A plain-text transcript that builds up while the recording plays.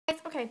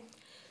Okay,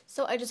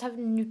 so I just have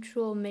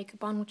neutral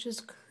makeup on, which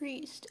is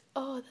creased.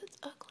 Oh, that's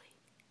ugly.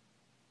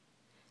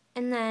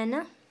 And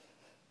then,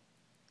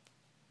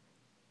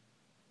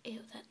 ew,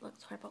 that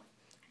looks horrible.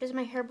 Here's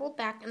my hair pulled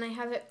back, and I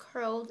have it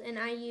curled, and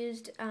I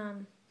used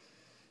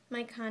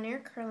my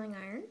Conair curling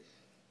iron.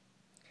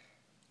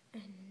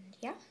 And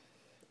yeah.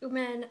 And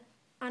then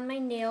on my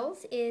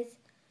nails is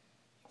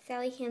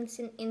Sally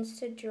Hansen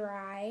Insta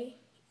Dry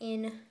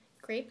in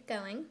Grape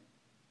Going.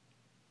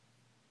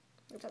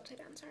 It's upside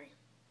down, sorry.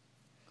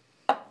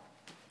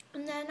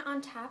 And then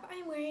on top,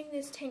 I'm wearing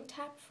this tank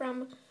top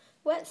from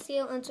Wet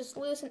Seal, and it's just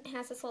loose and it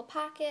has this little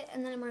pocket.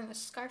 And then I'm wearing a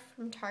scarf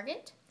from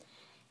Target,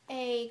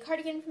 a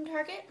cardigan from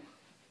Target,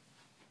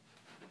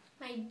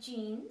 my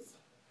jeans,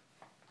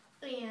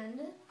 and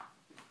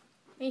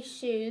my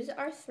shoes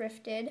are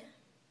thrifted.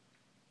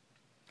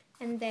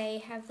 And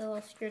they have the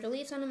little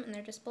fleur-de-lis on them, and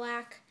they're just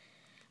black.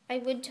 I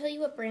would tell you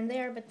what brand they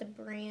are, but the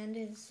brand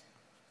is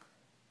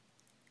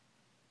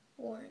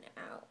worn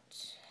out.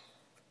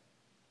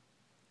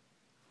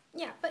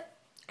 Yeah, but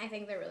I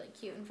think they're really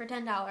cute, and for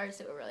 $10,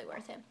 they were really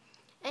worth it.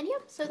 And yeah,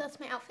 so that's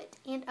my outfit,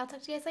 and I'll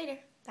talk to you guys later.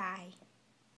 Bye.